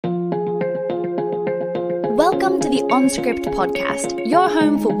Welcome to the OnScript podcast, your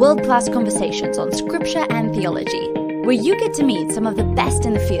home for world-class conversations on scripture and theology, where you get to meet some of the best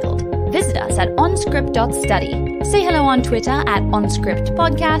in the field. Visit us at onscript.study. Say hello on Twitter at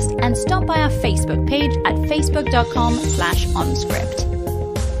OnScriptPodcast and stop by our Facebook page at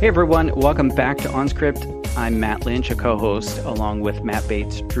facebook.com/OnScript. Hey everyone, welcome back to OnScript. I'm Matt Lynch, a co-host, along with Matt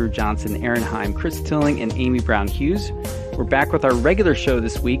Bates, Drew Johnson, Aaron Heim, Chris Tilling, and Amy Brown Hughes. We're back with our regular show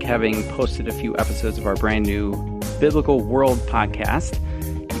this week, having posted a few episodes of our brand new Biblical World podcast.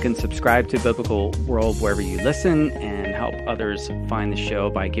 You can subscribe to Biblical World wherever you listen and help others find the show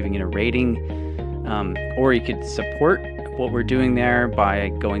by giving it a rating. Or you could support what we're doing there by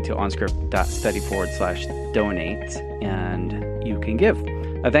going to onscript.study/donate, and you can give.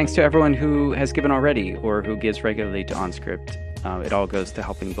 Thanks to everyone who has given already or who gives regularly to OnScript. It all goes to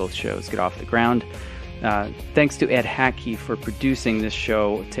helping both shows get off the ground. Thanks to Ed Hackey for producing this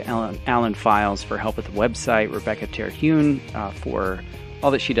show, to Alan Files for help with the website, Rebecca Terhune for all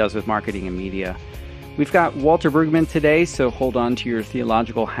that she does with marketing and media. We've got Walter Brueggemann today, so hold on to your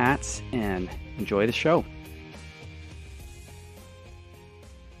theological hats and enjoy the show.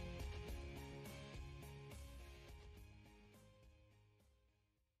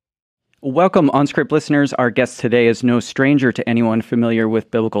 Welcome, OnScript listeners. Our guest today is no stranger to anyone familiar with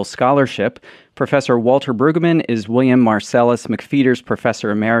biblical scholarship. Professor Walter Brueggemann is William Marcellus McPheeters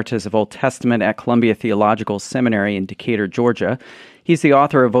Professor Emeritus of Old Testament at Columbia Theological Seminary in Decatur, Georgia. He's the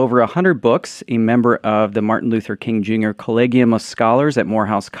author of over 100 books, a member of the Martin Luther King Jr. Collegium of Scholars at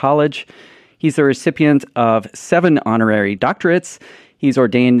Morehouse College. He's the recipient of 7 honorary doctorates. He's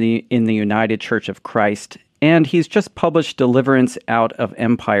ordained in the United Church of Christ. And he's just published Deliverance Out of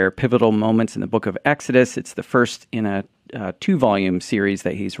Empire, Pivotal Moments in the Book of Exodus. It's the first in a 2-volume series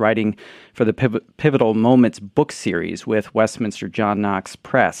that he's writing for the Pivotal Moments book series with Westminster John Knox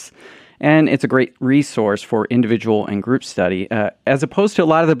Press. And it's a great resource for individual and group study. As opposed to a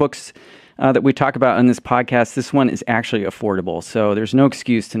lot of the books that we talk about on this podcast, this one is actually affordable. So there's no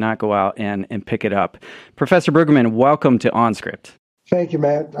excuse to not go out and pick it up. Professor Brueggemann, welcome to OnScript. Thank you,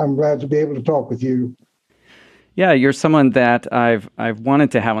 Matt. I'm glad to be able to talk with you. Yeah, you're someone that I've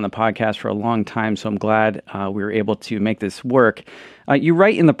wanted to have on the podcast for a long time, so I'm glad we were able to make this work. You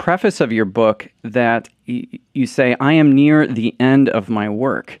write in the preface of your book that you say, "I am near the end of my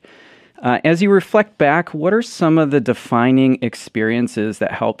work." As you reflect back, what are some of the defining experiences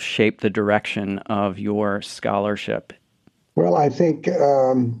that help shape the direction of your scholarship? Well, I think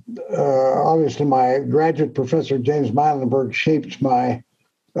obviously my graduate professor, James Muilenburg, shaped my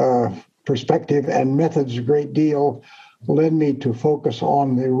perspective and methods a great deal, led me to focus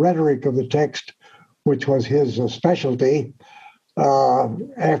on the rhetoric of the text, which was his specialty.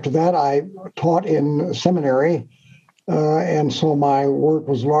 After that, I taught in seminary, and so my work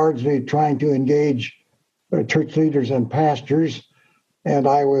was largely trying to engage church leaders and pastors, and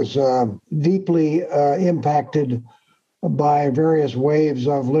I was deeply impacted by various waves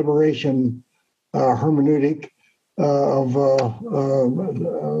of liberation hermeneutic of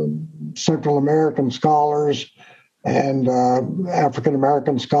Central American scholars and African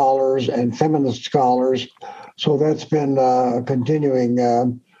American scholars and feminist scholars. So that's been a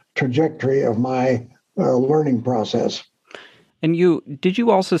continuing trajectory of my learning process. And did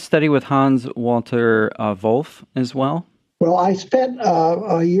you also study with Hans Walter Wolff as well? Well, I spent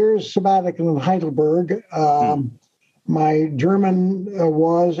a year's sabbatical in Heidelberg. My German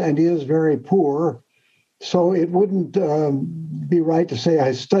was and is very poor, so it wouldn't be right to say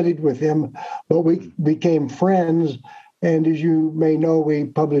I studied with him, but we became friends. And as you may know, we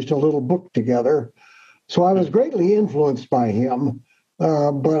published a little book together. So I was greatly influenced by him,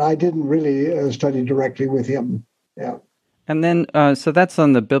 but I didn't really study directly with him. Yeah. And then, so that's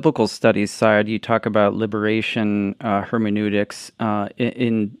on the biblical studies side. You talk about liberation hermeneutics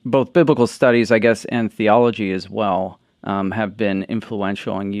in both biblical studies, I guess, and theology as well. Have been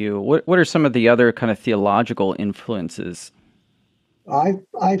influential on you. What are some of the other kind of theological influences? I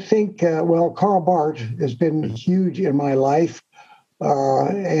think, Karl Barth has been huge in my life,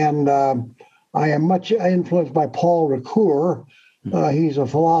 and I am much influenced by Paul Ricoeur. He's a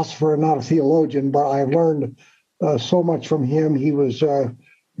philosopher, not a theologian, but I've learned so much from him. He was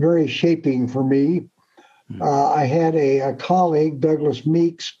very shaping for me. I had a colleague, Douglas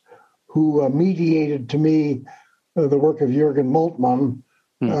Meeks, who mediated to me the work of Jürgen Moltmann,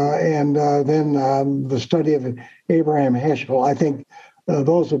 and then the study of Abraham Heschel. I think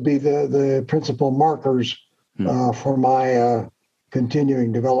those would be the principal markers for my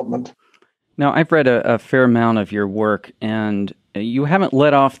continuing development. Now, I've read a fair amount of your work, and you haven't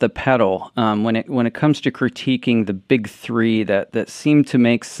let off the pedal when it comes to critiquing the big three that seem to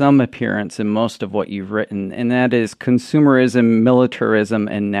make some appearance in most of what you've written, and that is consumerism, militarism,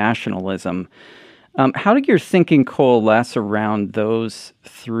 and nationalism. How did your thinking coalesce around those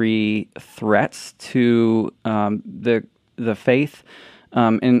three threats to the faith?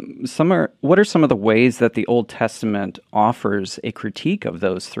 And what are some of the ways that the Old Testament offers a critique of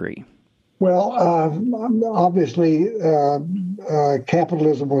those three? Well, obviously,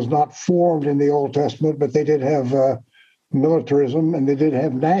 capitalism was not formed in the Old Testament, but they did have militarism and they did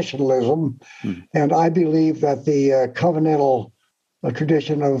have nationalism. And I believe that the covenantal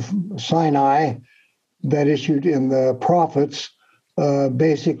tradition of Sinai that issued in the prophets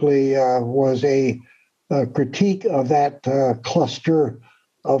basically was a critique of that cluster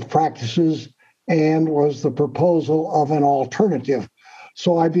of practices and was the proposal of an alternative.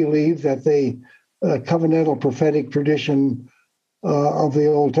 So I believe that the covenantal prophetic tradition of the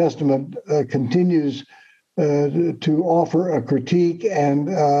Old Testament continues to offer a critique and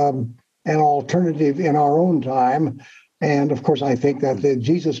an alternative in our own time. And of course, I think that the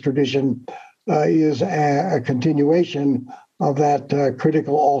Jesus tradition is a continuation of that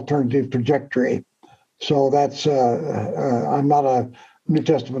critical alternative trajectory. So that's, I'm not a New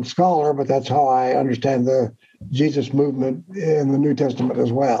Testament scholar, but that's how I understand the Jesus movement in the New Testament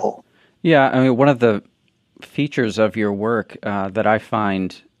as well. Yeah, I mean, one of the features of your work that I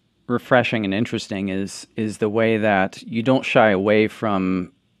find refreshing and interesting is the way that you don't shy away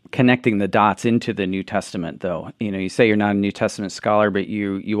from connecting the dots into the New Testament, though. You know, you say you're not a New Testament scholar, but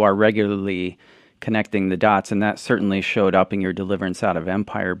you are regularly connecting the dots, and that certainly showed up in your Deliverance Out of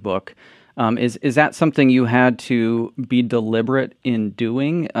Empire book. Is that something you had to be deliberate in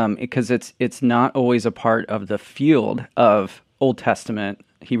doing? Because it's not always a part of the field of Old Testament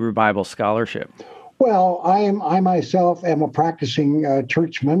Hebrew Bible scholarship. Well, I myself am a practicing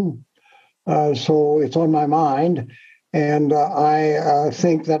churchman, so it's on my mind. And I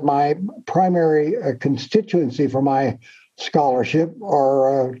think that my primary constituency for my scholarship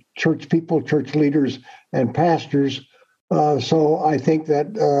are church people, church leaders, and pastors. So I think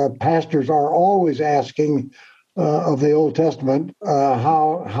that pastors are always asking of the Old Testament,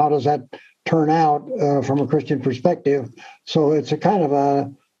 how does that turn out from a Christian perspective? So it's a kind of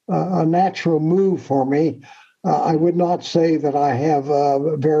a natural move for me. I would not say that I have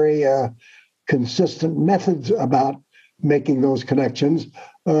very consistent methods about making those connections,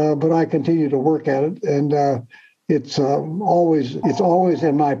 but I continue to work at it, and it's always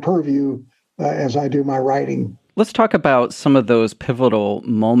in my purview as I do my writing. Let's talk about some of those pivotal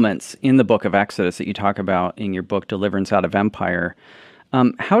moments in the book of Exodus that you talk about in your book, Deliverance Out of Empire.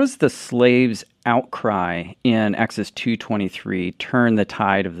 How does the slaves' outcry in Exodus 2:23 turn the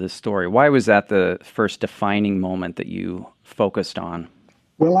tide of the story? Why was that the first defining moment that you focused on?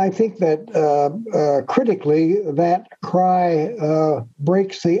 Well, I think that critically, that cry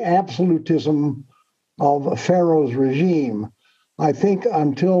breaks the absolutism of Pharaoh's regime. I think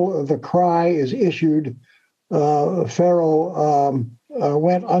until the cry is issued, Pharaoh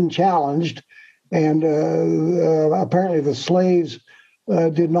went unchallenged, and apparently the slaves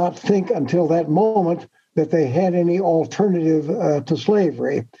did not think until that moment that they had any alternative to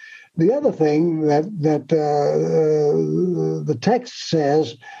slavery. The other thing that the text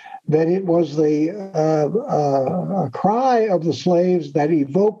says that it was the cry of the slaves that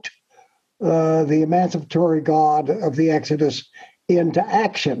evoked the emancipatory God of the Exodus into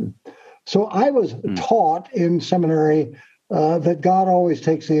action. So I was taught in seminary that God always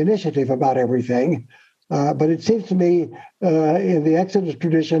takes the initiative about everything. But it seems to me in the Exodus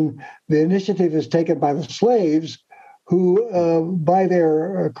tradition, the initiative is taken by the slaves who, by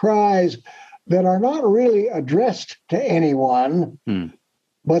their cries that are not really addressed to anyone,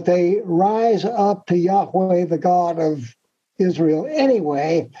 but they rise up to Yahweh, the God of Israel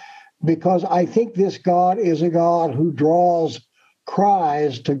anyway, because I think this God is a God who draws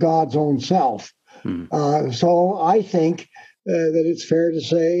cries to God's own self. So I think that it's fair to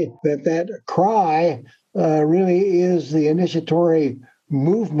say that that cry really is the initiatory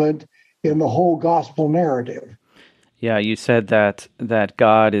movement in the whole gospel narrative. Yeah, you said that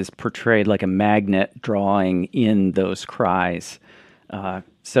God is portrayed like a magnet drawing in those cries.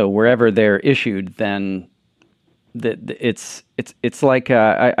 So wherever they're issued, then it's like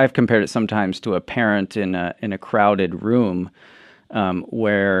I've compared it sometimes to a parent in a crowded room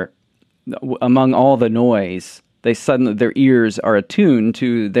where among all the noise, their ears are attuned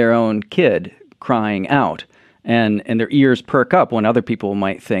to their own kid crying out, and their ears perk up when other people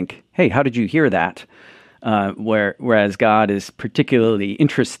might think, "Hey, how did you hear that?" Whereas God is particularly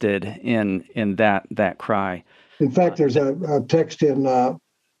interested in that cry. In fact, there's a text in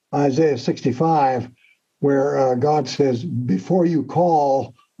Isaiah 65 where God says, "Before you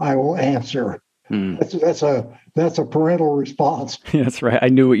call, I will answer." That's a parental response. That's right. I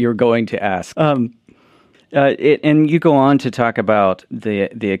knew what you were going to ask. And you go on to talk about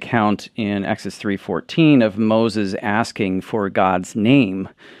the account in Exodus 3:14 of Moses asking for God's name.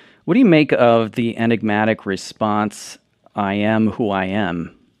 What do you make of the enigmatic response, "I am who I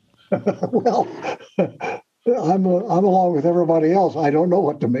am"? Well, I'm along with everybody else. I don't know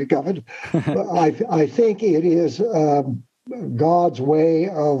what to make of it. But I think it is God's way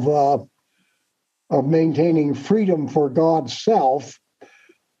of maintaining freedom for God's self,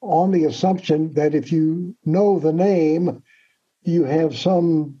 on the assumption that if you know the name, you have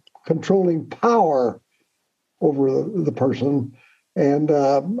some controlling power over the person. And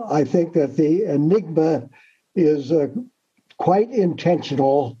I think that the enigma is quite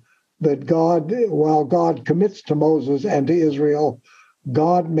intentional, that God, while God commits to Moses and to Israel,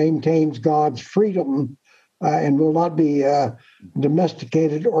 God maintains God's freedom and will not be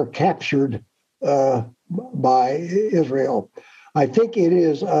domesticated or captured by Israel. I think it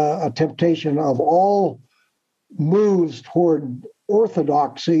is a temptation of all moves toward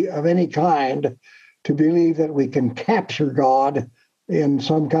orthodoxy of any kind to believe that we can capture God in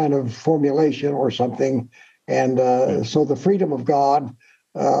some kind of formulation or something. And so the freedom of God,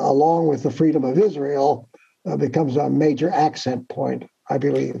 along with the freedom of Israel, becomes a major accent point, I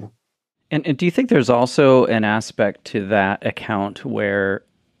believe. And do you think there's also an aspect to that account where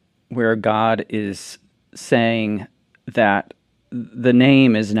God is saying that the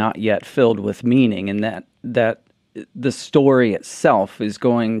name is not yet filled with meaning, and that the story itself is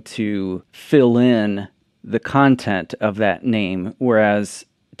going to fill in the content of that name, whereas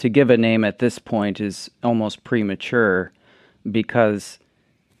to give a name at this point is almost premature, because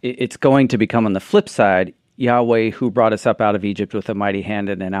it's going to become, on the flip side, Yahweh who brought us up out of Egypt with a mighty hand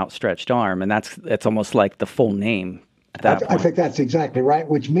and an outstretched arm, and that's almost like the full name at that point. I think that's exactly right,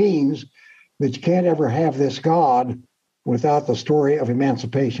 which means that you can't ever have this God without the story of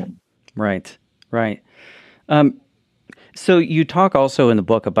emancipation. Right. So you talk also in the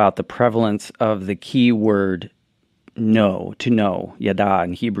book about the prevalence of the key word know, to know, yada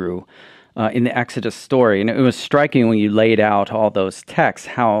in Hebrew, in the Exodus story. And it was striking when you laid out all those texts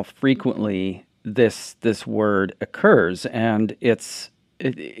how frequently this word occurs. And it's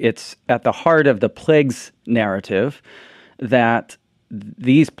at the heart of the plagues narrative that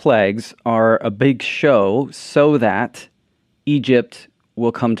these plagues are a big show so that Egypt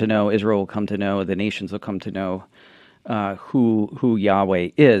will come to know, Israel will come to know, the nations will come to know who Yahweh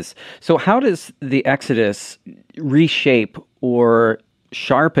is. So how does the Exodus reshape or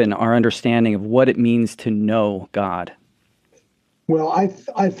sharpen our understanding of what it means to know God? Well,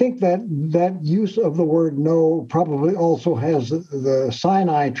 I think that use of the word know probably also has the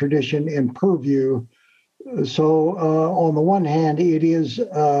Sinai tradition in purview. So on the one hand, it is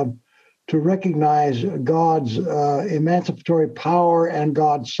to recognize God's emancipatory power and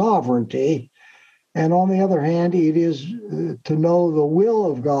God's sovereignty. And on the other hand, it is to know the will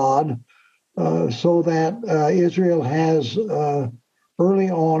of God so that Israel has early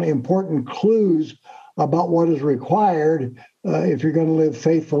on important clues about what is required if you're going to live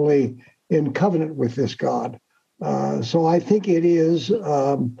faithfully in covenant with this God. So I think it is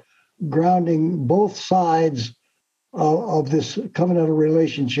grounding both sides of this covenantal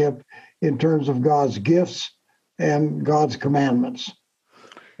relationship in terms of God's gifts and God's commandments.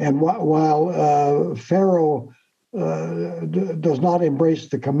 And while Pharaoh does not embrace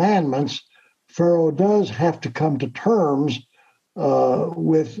the commandments, Pharaoh does have to come to terms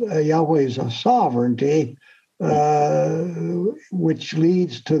with Yahweh's sovereignty, which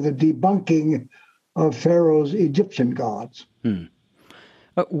leads to the debunking of Pharaoh's Egyptian gods.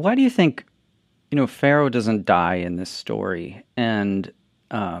 Why do you think, Pharaoh doesn't die in this story? And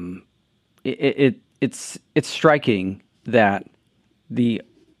it's striking that the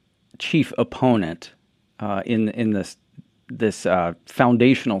chief opponent in this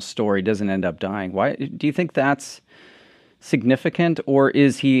foundational story doesn't end up dying. Why do you think that's significant, or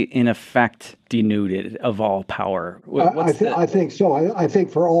is he in effect denuded of all power? I think so. I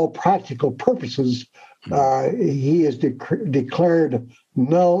think for all practical purposes, he is declared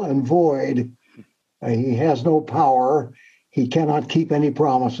null and void. He has no power. He cannot keep any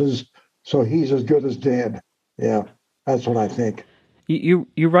promises, so he's as good as dead. Yeah, that's what I think. You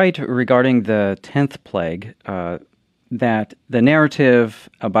write regarding the 10th plague that the narrative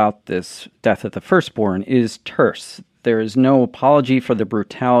about this death of the firstborn is terse, there is no apology for the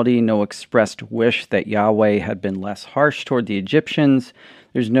brutality, no expressed wish that Yahweh had been less harsh toward the Egyptians.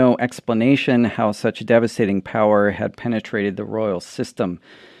 There's no explanation how such devastating power had penetrated the royal system.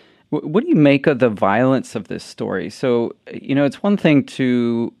 What do you make of the violence of this story? So, it's one thing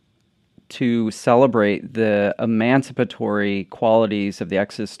to celebrate the emancipatory qualities of the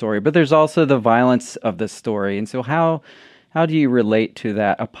Exodus story, but there's also the violence of the story. And so how do you relate to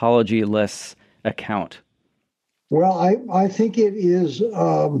that apology-less account? Well, I think it is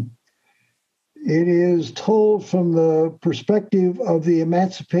told from the perspective of the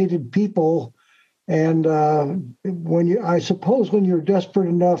emancipated people, and when you're desperate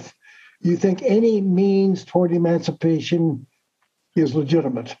enough, you think any means toward emancipation is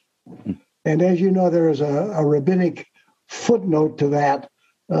legitimate. And as you know, there is a rabbinic footnote to that,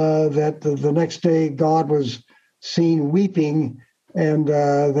 that the next day God was seen weeping, and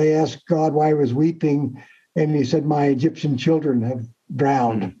they asked God why he was weeping, and he said, "My Egyptian children have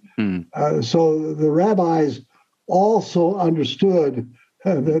drowned." So the rabbis also understood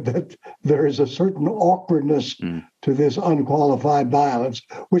that there is a certain awkwardness to this unqualified violence,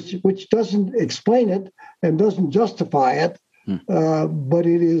 which doesn't explain it and doesn't justify it, but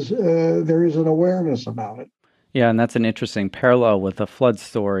it is there is an awareness about it. Yeah, and that's an interesting parallel with the flood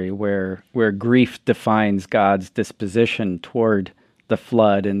story, where grief defines God's disposition toward the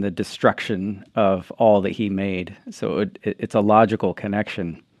flood and the destruction of all that he made. So it's a logical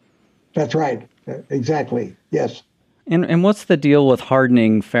connection. That's right. Exactly. Yes. And what's the deal with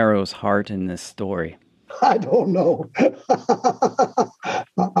hardening Pharaoh's heart in this story? I don't know.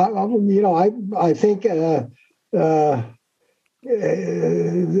 I think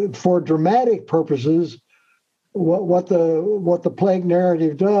for dramatic purposes, what the plague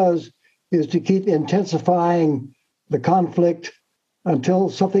narrative does is to keep intensifying the conflict until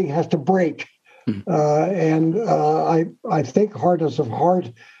something has to break. And I think hardness of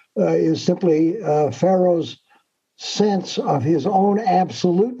heart is simply Pharaoh's sense of his own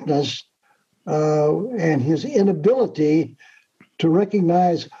absoluteness and his inability to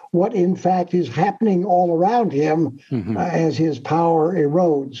recognize what in fact is happening all around him as his power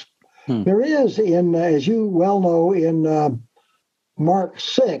erodes. There is, as you well know, in Mark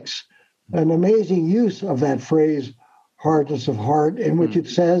 6, an amazing use of that phrase, hardness of heart, in which it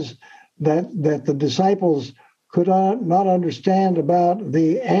says that the disciples could not understand about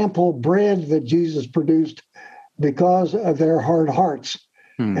the ample bread that Jesus produced because of their hard hearts.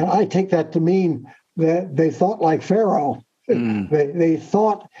 And I take that to mean that they thought like Pharaoh. They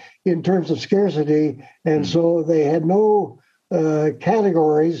thought in terms of scarcity, and so they had no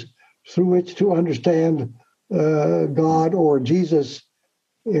categories through which to understand God or Jesus'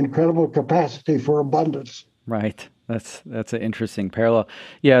 incredible capacity for abundance. Right. That's an interesting parallel.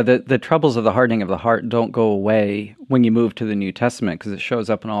 Yeah, the troubles of the hardening of the heart don't go away when you move to the New Testament, because it shows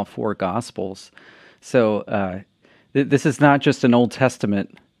up in all four Gospels. So this is not just an Old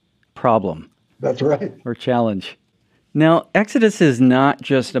Testament problem. That's right. Or challenge. Now, Exodus is not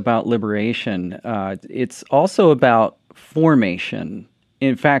just about liberation. It's also about formation.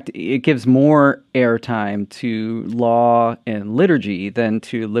 In fact, it gives more airtime to law and liturgy than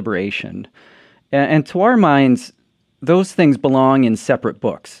to liberation. And to our minds, those things belong in separate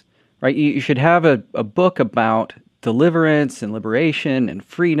books, right? You should have a book about deliverance and liberation and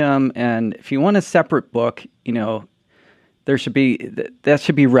freedom. And if you want a separate book, that should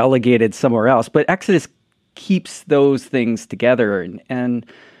be relegated somewhere else. But Exodus keeps those things together. And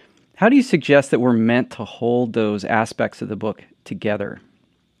how do you suggest that we're meant to hold those aspects of the book together?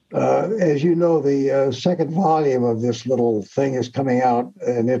 As you know, the second volume of this little thing is coming out,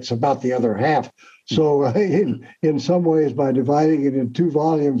 and it's about the other half. So in some ways, by dividing it in two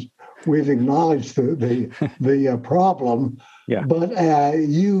volumes, we've acknowledged the problem. Yeah. But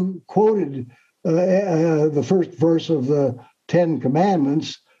you quoted the first verse of the Ten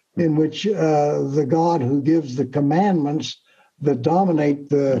Commandments, in which the God who gives the commandments that dominate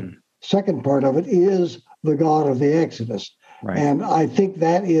the second part of it is the God of the Exodus. Right. And I think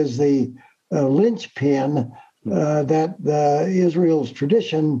that is the linchpin that Israel's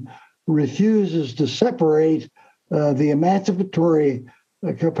tradition refuses to separate the emancipatory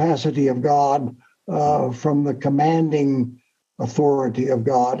capacity of God from the commanding authority of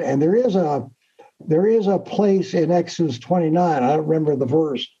God. And there is a place in Exodus 29, I don't remember the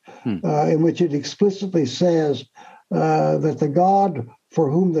verse, in which it explicitly says that the God for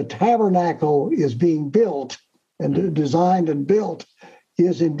whom the tabernacle is being built and designed and built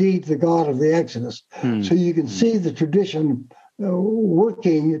is indeed the God of the Exodus. So you can see the tradition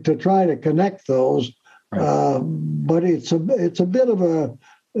working to try to connect those, but it's a bit of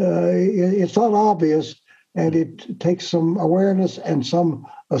it's not obvious, and it takes some awareness and some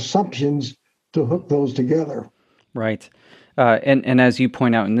assumptions to hook those together. Right. And as you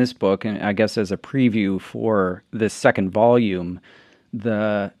point out in this book, and I guess as a preview for this second volume,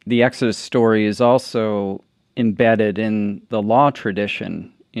 the Exodus story is also embedded in the law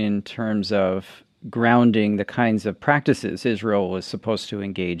tradition in terms of grounding the kinds of practices Israel was supposed to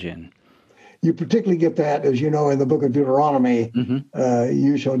engage in. You particularly get that, as you know, in the book of Deuteronomy.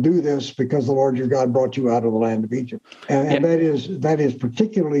 You shall do this because the Lord your God brought you out of the land of Egypt. And that is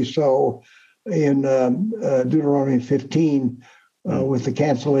particularly so in Deuteronomy 15 with the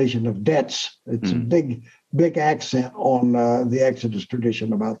cancellation of debts. It's a big accent on the Exodus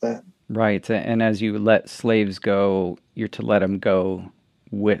tradition about that. Right. And as you let slaves go, you're to let them go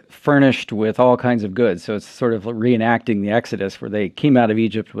furnished with all kinds of goods. So it's sort of reenacting the Exodus where they came out of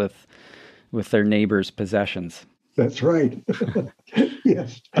Egypt with their neighbors' possessions. That's right.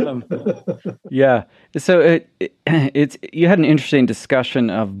 Yes. Yeah. So it's you had an interesting discussion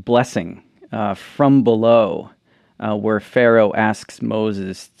of blessing from below, where Pharaoh asks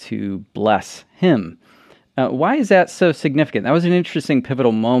Moses to bless him. Why is that so significant? That was an interesting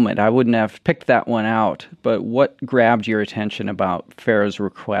pivotal moment. I wouldn't have picked that one out, but what grabbed your attention about Pharaoh's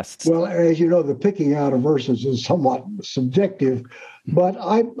requests? Well, as you know, the picking out of verses is somewhat subjective, but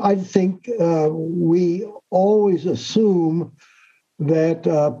I think we always assume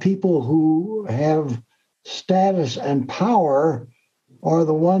that people who have status and power are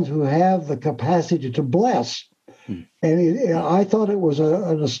the ones who have the capacity to bless. And I thought it was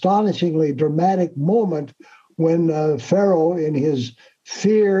an astonishingly dramatic moment when Pharaoh, in his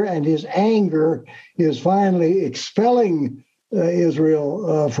fear and his anger, is finally expelling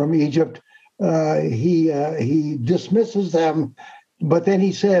Israel from Egypt. He dismisses them, but then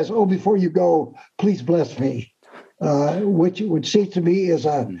he says, "Oh, before you go, please bless me," which seems to me is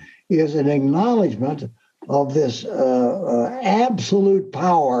an acknowledgement of this absolute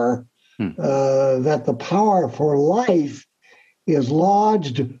power. That the power for life is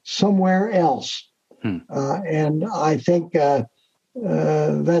lodged somewhere else. And I think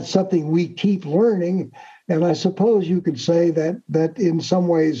that's something we keep learning. And I suppose you could say that in some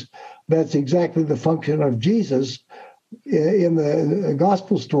ways that's exactly the function of Jesus in the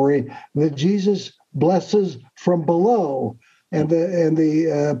gospel story, that Jesus blesses from below. And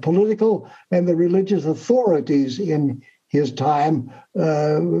the political and the religious authorities in his time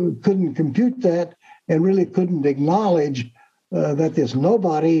couldn't compute that and really couldn't acknowledge that this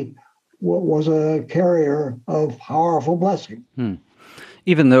nobody was a carrier of powerful blessing.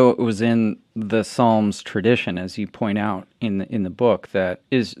 Even though it was in the Psalms tradition, as you point out in the book, that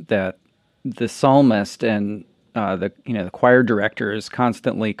the psalmist and the choir director is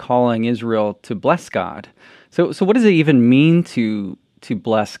constantly calling Israel to bless God. So what does it even mean to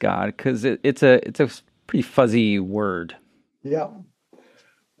bless God? Because it's a pretty fuzzy word. Yeah.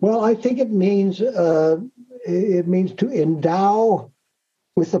 Well, I think it means to endow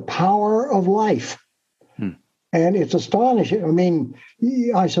with the power of life. And it's astonishing. I mean,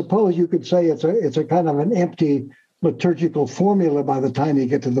 I suppose you could say it's a kind of an empty liturgical formula by the time you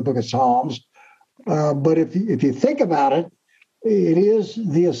get to the book of Psalms. But if you think about it, it is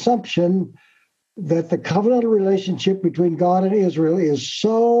the assumption that the covenantal relationship between God and Israel is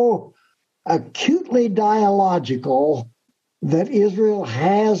so acutely dialogical that Israel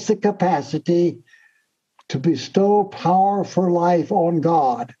has the capacity to bestow power for life on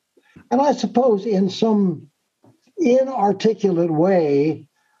God. And I suppose in some inarticulate way,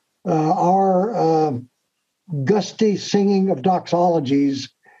 our gusty singing of doxologies,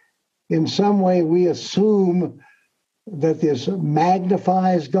 in some way we assume that this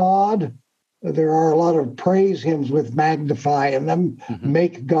magnifies God. There are a lot of praise hymns with magnify in them.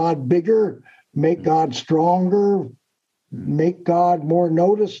 Make God bigger, make God stronger, make God more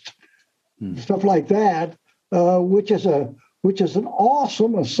noticed, stuff like that, which is an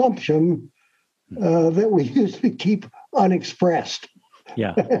awesome assumption that we usually keep unexpressed.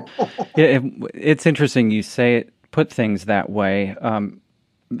 Yeah, it's interesting you put things that way.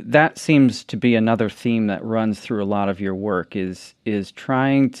 That seems to be another theme that runs through a lot of your work is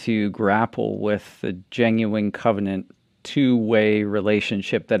trying to grapple with the genuine covenant two-way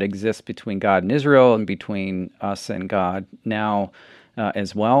relationship that exists between God and Israel and between us and God now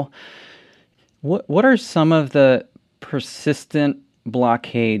as well. What are some of the persistent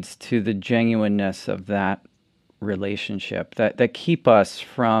blockades to the genuineness of that relationship that keep us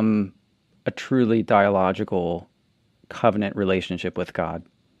from a truly dialogical covenant relationship with God?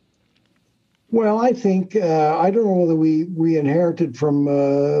 Well, I think, I don't know whether we inherited from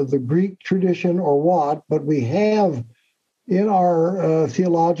the Greek tradition or what, but we have in our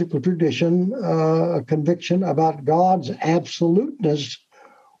theological tradition a conviction about God's absoluteness,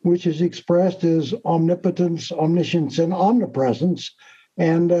 which is expressed as omnipotence, omniscience, and omnipresence.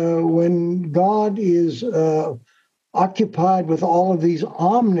 And when God is occupied with all of these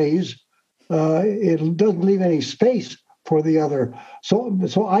omnis, it doesn't leave any space for the other.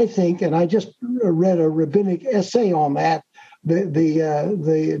 So I think, and I just read a rabbinic essay on that,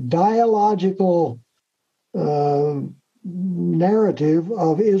 the dialogical narrative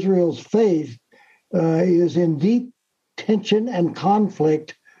of Israel's faith is in deep tension and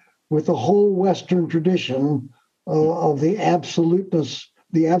conflict with the whole Western tradition of the absoluteness,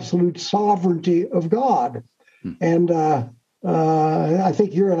 the absolute sovereignty of God. And I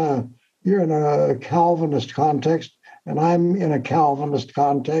think you're in a Calvinist context, and I'm in a Calvinist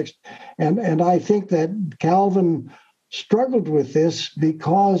context, and I think that Calvin struggled with this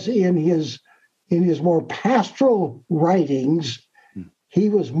because in his more pastoral writings, he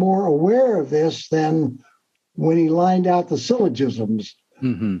was more aware of this than when he lined out the syllogisms.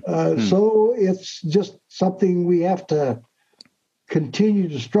 So it's just something we have to continue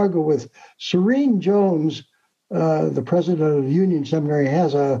to struggle with. Serene Jones, the president of Union Seminary,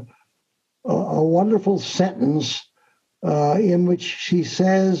 has a wonderful sentence in which she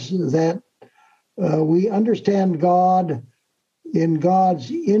says that we understand God in God's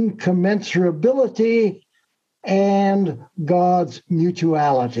incommensurability and God's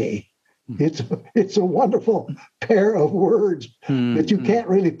mutuality. It's a wonderful pair of words that you can't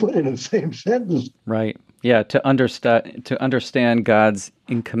really put in the same sentence. Right. Yeah. To understand God's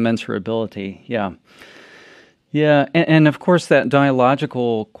incommensurability. Yeah. Yeah. And of course, that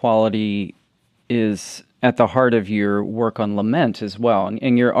dialogical quality is at the heart of your work on lament as well.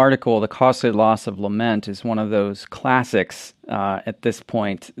 And your article, The Costly Loss of Lament, is one of those classics at this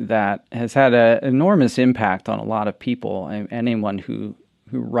point that has had an enormous impact on a lot of people. Anyone who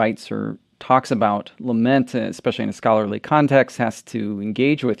writes or talks about lament, especially in a scholarly context, has to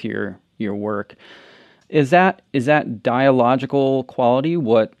engage with your work. Is that dialogical quality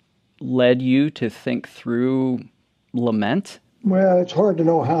what led you to think through lament? Well, it's hard to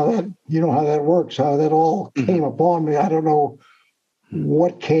know how that works, how that all came upon me. I don't know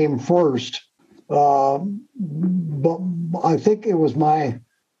what came first, but I think it was my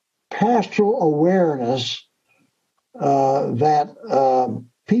pastoral awareness that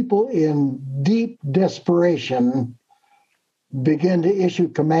people in deep desperation begin to issue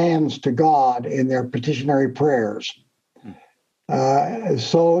commands to God in their petitionary prayers.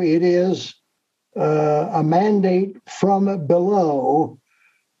 So it is a mandate from below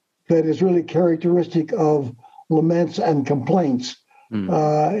that is really characteristic of laments and complaints.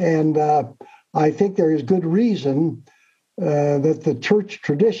 And I think there is good reason that the church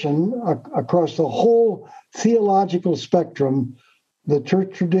tradition across the whole theological spectrum, the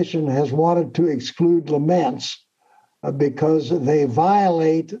church tradition has wanted to exclude laments because they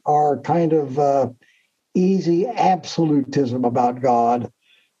violate our kind of easy absolutism about God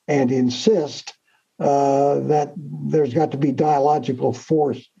and insist that there's got to be dialogical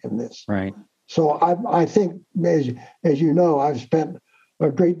force in this. Right. So I think, as you know, I've spent a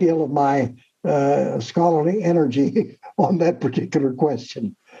great deal of my scholarly energy on that particular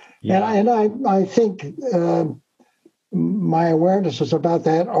question. Yeah. And I think my awarenesses about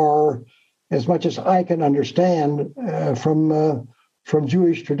that are as much as I can understand from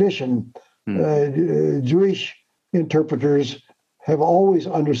Jewish tradition. Jewish interpreters have always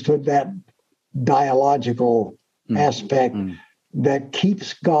understood that dialogical aspect that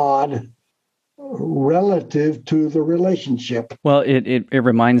keeps God relative to the relationship. Well, it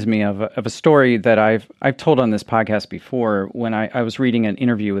reminds me of a story that I've told on this podcast before when I was reading an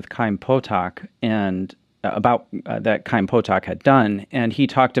interview with Chaim Potok and about that Chaim Potok had done, and he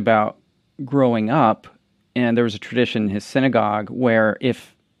talked about growing up, and there was a tradition in his synagogue where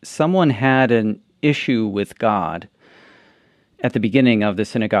if someone had an issue with God at the beginning of the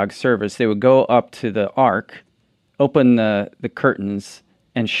synagogue service, they would go up to the ark, open the curtains,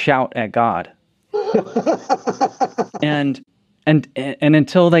 and shout at God. and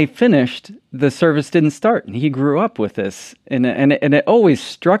until they finished, the service didn't start. And he grew up with this, and it always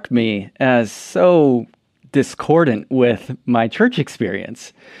struck me as so discordant with my church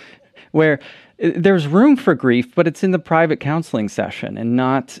experience, where there's room for grief, but it's in the private counseling session and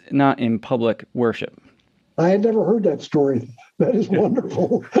not in public worship. I had never heard that story. That is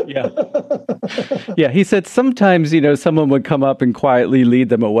wonderful. Yeah. He said sometimes, someone would come up and quietly lead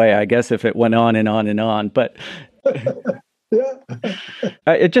them away, I guess, if it went on and on and on. But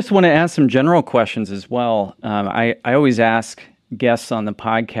I just want to ask some general questions as well. I always ask guests on the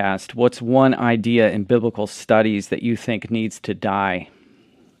podcast, what's one idea in biblical studies that you think needs to die?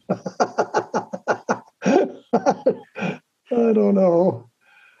 I don't know.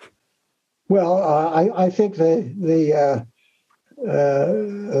 Well, I think the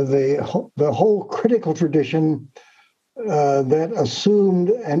whole critical tradition that assumed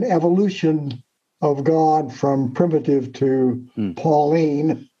an evolution of God from primitive to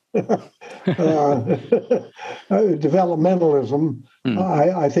Pauline, developmentalism.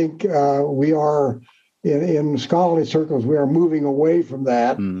 I think we are in scholarly circles. We are moving away from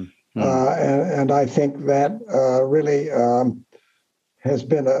that, and I think that really has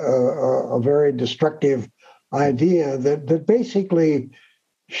been a very destructive idea that basically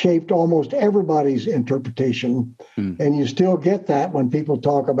shaped almost everybody's interpretation. And you still get that when people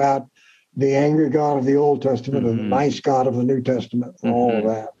talk about the angry God of the Old Testament and the nice God of the New Testament, and all of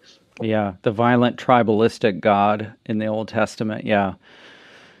that. Yeah, the violent tribalistic God in the Old Testament. Yeah,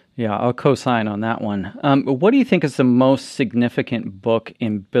 I'll co-sign on that one. What do you think is the most significant book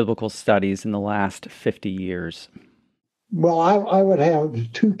in biblical studies in the last 50 years? Well, I would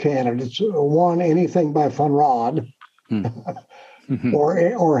have two candidates. One, anything by von Rad,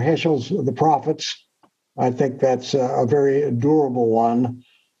 or Heschel's The Prophets. I think that's a very durable one.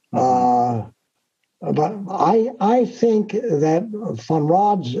 But I think that von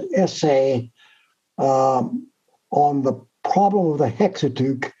Rad's essay on the problem of the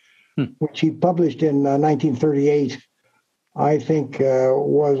Hexateuch, which he published in 1938, I think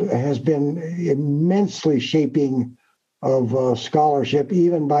has been immensely shaping of scholarship,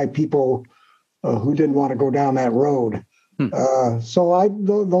 even by people who didn't want to go down that road. So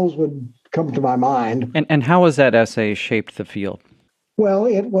those would come to my mind. And how has that essay shaped the field? Well,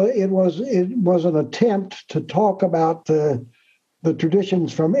 it was an attempt to talk about the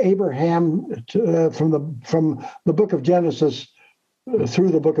traditions from Abraham from the book of Genesis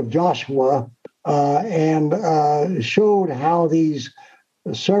through the book of Joshua, and showed how these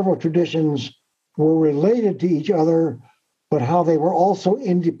several traditions were related to each other, but how they were also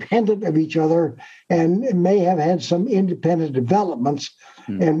independent of each other and may have had some independent developments.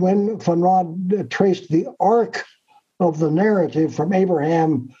 And when von Rad traced the arc of the narrative from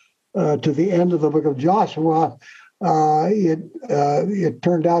Abraham to the end of the book of Joshua, it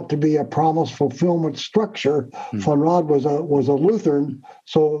turned out to be a promise fulfillment structure. Von Rad was a Lutheran,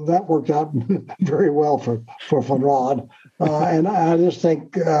 so that worked out very well for von Rad. And I just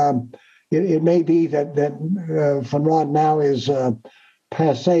think it may be that von Rad now is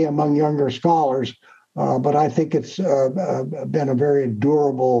passé among younger scholars, but I think it's been a very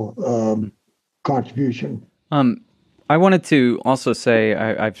durable contribution. I wanted to also say,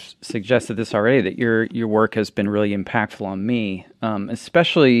 I've suggested this already, that your work has been really impactful on me,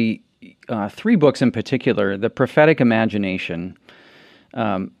 especially three books in particular: The Prophetic Imagination,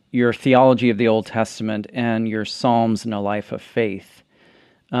 your Theology of the Old Testament, and your Psalms and a Life of Faith,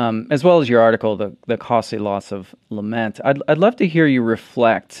 as well as your article, The Costly Loss of Lament. I'd love to hear you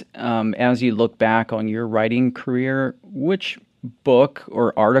reflect, as you look back on your writing career, which book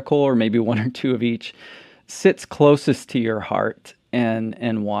or article, or maybe one or two of each, sits closest to your heart,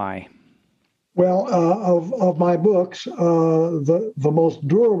 and why? Well, of my books, the most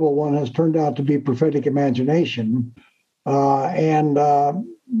durable one has turned out to be Prophetic Imagination, and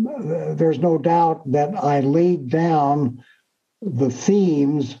there's no doubt that I laid down the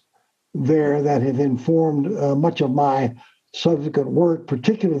themes there that have informed much of my subsequent work,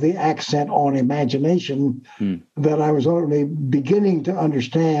 particularly the accent on imagination that I was only beginning to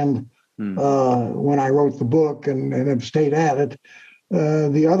understand when I wrote the book and have stayed at it.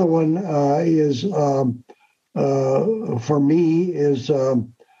 The other one is, for me, is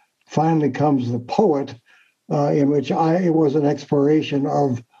Finally Comes the Poet, in which it was an exploration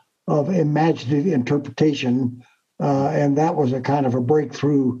of imaginative interpretation, and that was a kind of a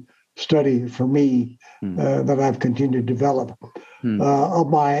breakthrough study for me that I've continued to develop. Of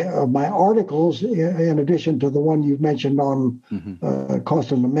my articles, in addition to the one you've mentioned on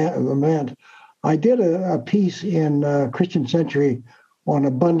Cost and Lament, I did a piece in Christian Century on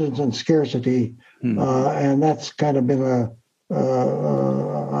abundance and scarcity, and that's kind of been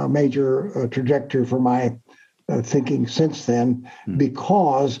a major trajectory for my thinking since then,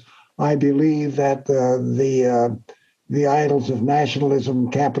 because I believe that the idols of nationalism,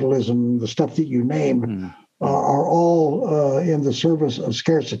 capitalism, the stuff that you name, are all in the service of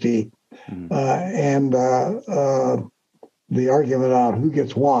scarcity, and the argument on who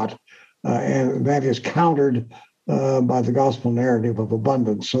gets what, and that is countered by the gospel narrative of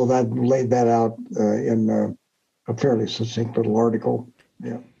abundance. So that laid that out in a fairly succinct little article.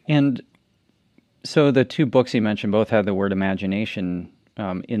 Yeah. And So the two books you mentioned both have the word imagination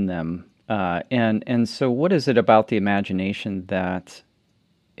in them. And so what is it about the imagination that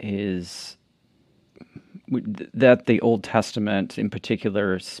the Old Testament in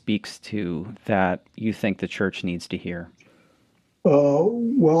particular speaks to that you think the church needs to hear?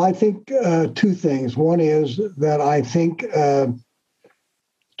 Well, I think two things. One is that I think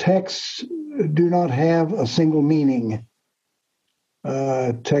texts do not have a single meaning.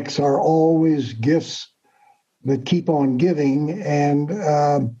 Texts are always gifts that keep on giving, and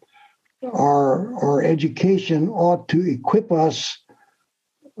our education ought to equip us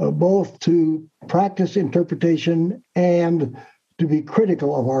both to practice interpretation and to be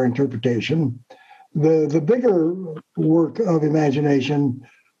critical of our interpretation. The bigger work of imagination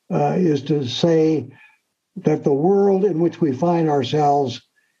is to say that the world in which we find ourselves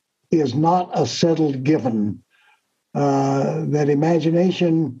is not a settled given, that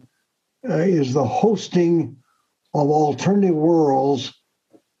imagination is the hosting of alternative worlds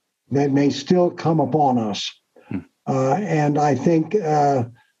that may still come upon us. And I think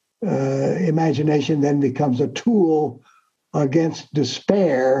imagination then becomes a tool against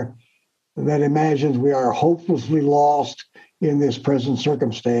despair that imagines we are hopelessly lost in this present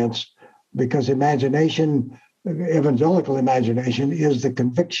circumstance, because imagination, evangelical imagination, is the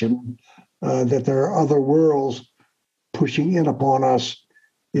conviction that there are other worlds pushing in upon us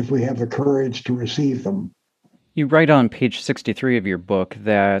if we have the courage to receive them. You write on page 63 of your book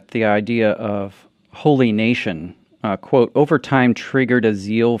that the idea of holy nation, quote, over time triggered a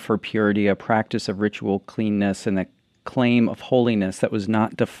zeal for purity, a practice of ritual cleanness, and a claim of holiness that was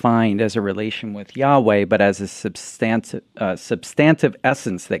not defined as a relation with Yahweh, but as a substantive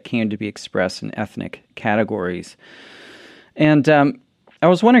essence that came to be expressed in ethnic categories. And I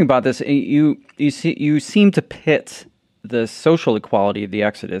was wondering about this. You seem to pit the social equality of the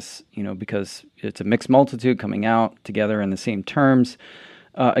Exodus, because it's a mixed multitude coming out together in the same terms,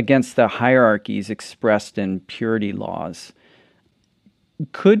 against the hierarchies expressed in purity laws.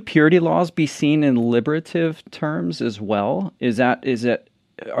 Could purity laws be seen in liberative terms as well?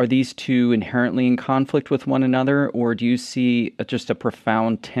 Are these two inherently in conflict with one another, or do you see just a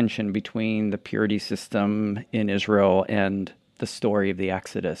profound tension between the purity system in Israel and the story of the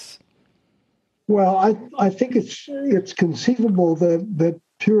Exodus? Well, I think it's conceivable that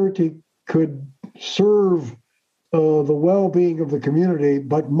purity could serve the well-being of the community,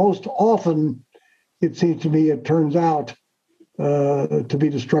 but most often, it seems to me, it turns out to be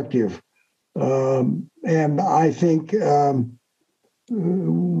destructive. And I think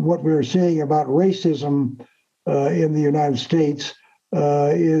what we're seeing about racism in the United States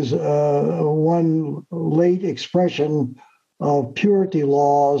is one late expression of purity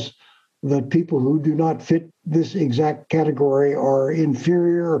laws, that people who do not fit this exact category are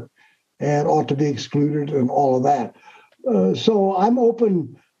inferior and ought to be excluded and all of that. So I'm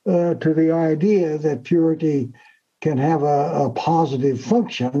open to the idea that purity can have a positive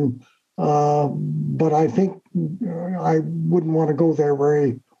function, but I think I wouldn't want to go there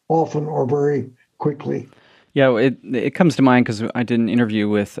very often or very quickly. Yeah, it comes to mind because I did an interview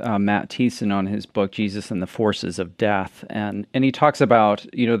with Matt Thiessen on his book, Jesus and the Forces of Death, and he talks about,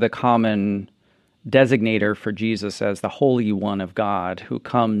 the common designator for Jesus as the Holy One of God, who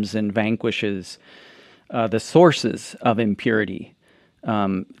comes and vanquishes the sources of impurity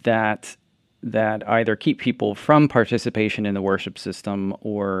that either keep people from participation in the worship system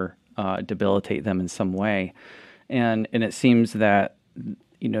or debilitate them in some way. And it seems that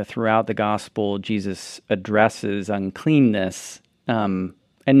throughout the gospel, Jesus addresses uncleanness, and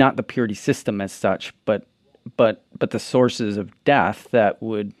not the purity system as such, but the sources of death that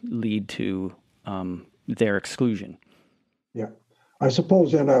would lead to their exclusion. Yeah, I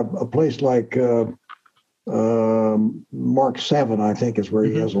suppose in a place like Mark 7, I think, is where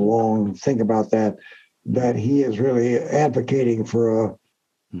he has a long thing about that he is really advocating for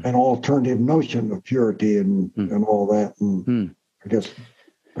an alternative notion of purity and all that. And I guess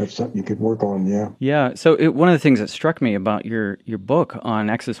that's something you could work on, yeah. Yeah, so one of the things that struck me about your book on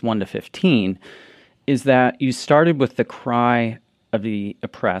Exodus 1 to 15 is that you started with the cry of the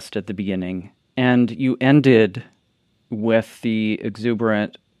oppressed at the beginning, and you ended with the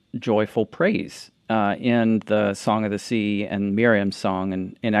exuberant, joyful praise in the Song of the Sea and Miriam's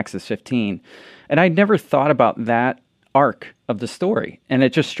song in Exodus 15. And I'd never thought about that arc of the story, and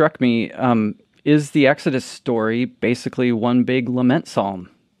it just struck me, is the Exodus story basically one big lament psalm?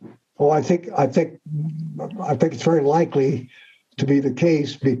 Oh, I think it's very likely to be the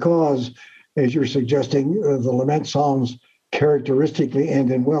case because, as you're suggesting, the lament psalms characteristically end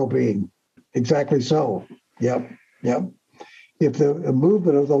in well-being. Exactly so. Yep. if the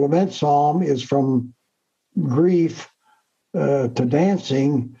movement of the lament psalm is from grief to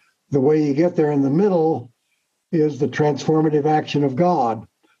dancing, the way you get there in the middle is the transformative action of God.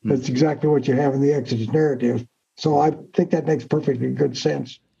 That's exactly what you have in the Exodus narrative. So I think that makes perfectly good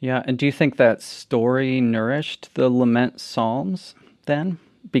sense. Yeah, and do you think that story nourished the lament psalms then?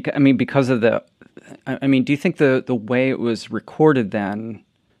 Because of the, do you think the way it was recorded then,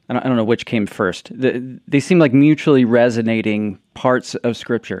 I don't know which came first, they seem like mutually resonating parts of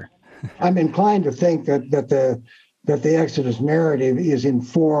Scripture. I'm inclined to think that the Exodus narrative is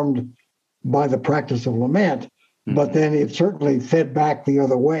informed by the practice of lament, but then it certainly fed back the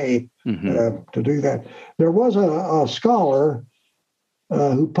other way to do that. There was a scholar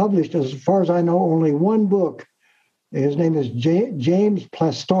who published, as far as I know, only one book. His name is James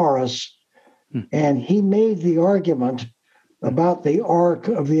Plastaris, and he made the argument about the arc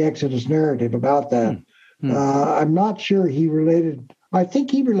of the Exodus narrative, about that. I'm not sure he related. I think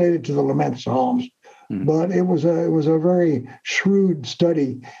he related to the lament psalms, but it was a very shrewd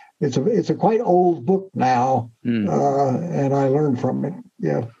study. It's a quite old book now, and I learned from it.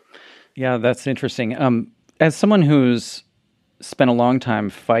 Yeah, that's interesting. As someone who's spent a long time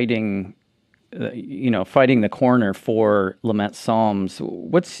fighting the corner for lament psalms,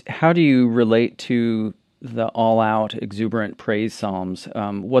 how do you relate to the all-out, exuberant praise psalms?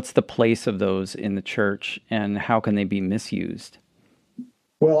 What's the place of those in the church, and how can they be misused?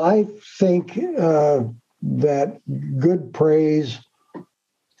 Well, I think that good praise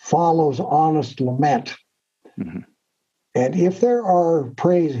follows honest lament. And if there are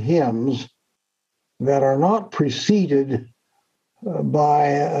praise hymns that are not preceded by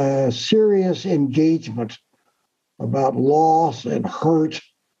a serious engagement about loss and hurt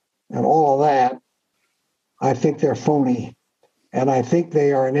and all of that, I think they're phony. And I think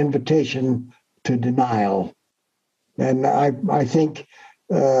they are an invitation to denial. And I think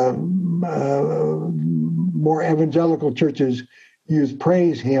more evangelical churches use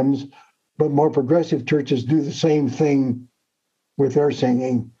praise hymns, but more progressive churches do the same thing with their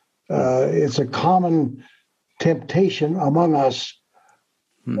singing. It's a common temptation among us,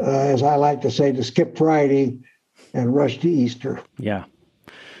 as I like to say, to skip Friday and rush to Easter. Yeah,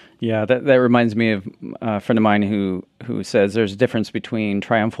 that reminds me of a friend of mine who says there's a difference between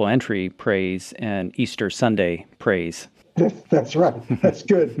triumphal entry praise and Easter Sunday praise. That's right. That's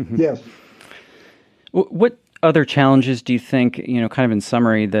good. Yes. What other challenges do you think, kind of in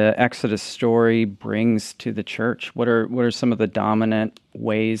summary, the Exodus story brings to the church? What are some of the dominant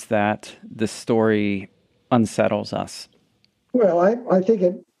ways that the story unsettles us? Well, I think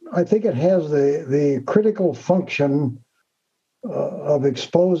it has the critical function of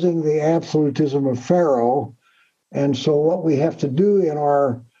exposing the absolutism of Pharaoh, and so what we have to do in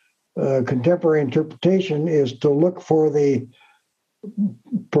our contemporary interpretation is to look for the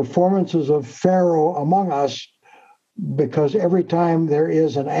performances of Pharaoh among us, because every time there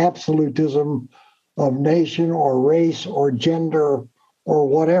is an absolutism of nation or race or gender or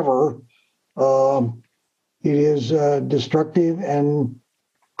whatever, it is destructive and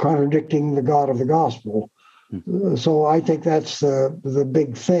contradicting the God of the gospel. So I think that's the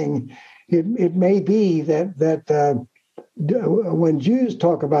big thing. It may be that when Jews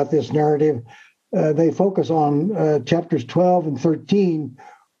talk about this narrative, they focus on chapters 12 and 13,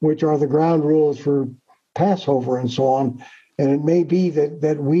 which are the ground rules for Passover and so on. And it may be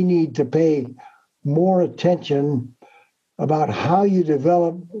that we need to pay more attention about how you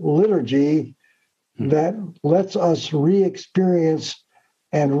develop liturgy that lets us re-experience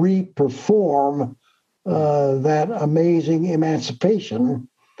and re-perform that amazing emancipation,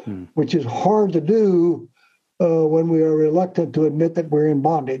 which is hard to do when we are reluctant to admit that we're in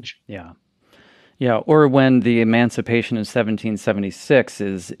bondage. Yeah, or when the emancipation of 1776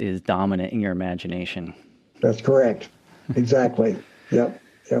 is dominant in your imagination. That's correct. Exactly. Yep.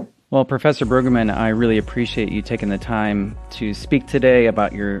 Well, Professor Brueggemann, I really appreciate you taking the time to speak today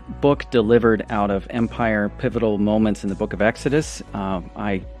about your book, Delivered Out of Empire, Pivotal Moments in the Book of Exodus.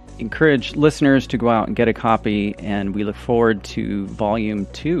 I encourage listeners to go out and get a copy, and we look forward to Volume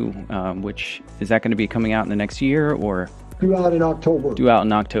 2, which, is that going to be coming out in the next year, or? Due out in October. Due out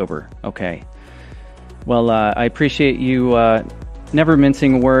in October, okay. Well, I appreciate you never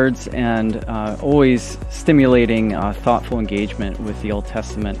mincing words and always stimulating thoughtful engagement with the Old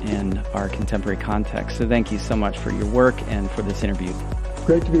Testament in our contemporary context. So thank you so much for your work and for this interview.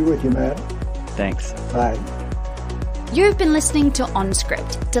 Great to be with you, Matt. Thanks. Bye. You've been listening to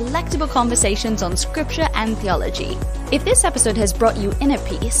OnScript, delectable conversations on scripture and theology. If this episode has brought you inner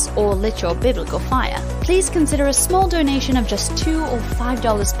peace or lit your biblical fire, please consider a small donation of just $2 or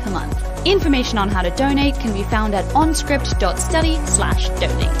 $5 per month. Information on how to donate can be found at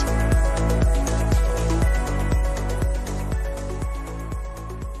onscript.study/donate.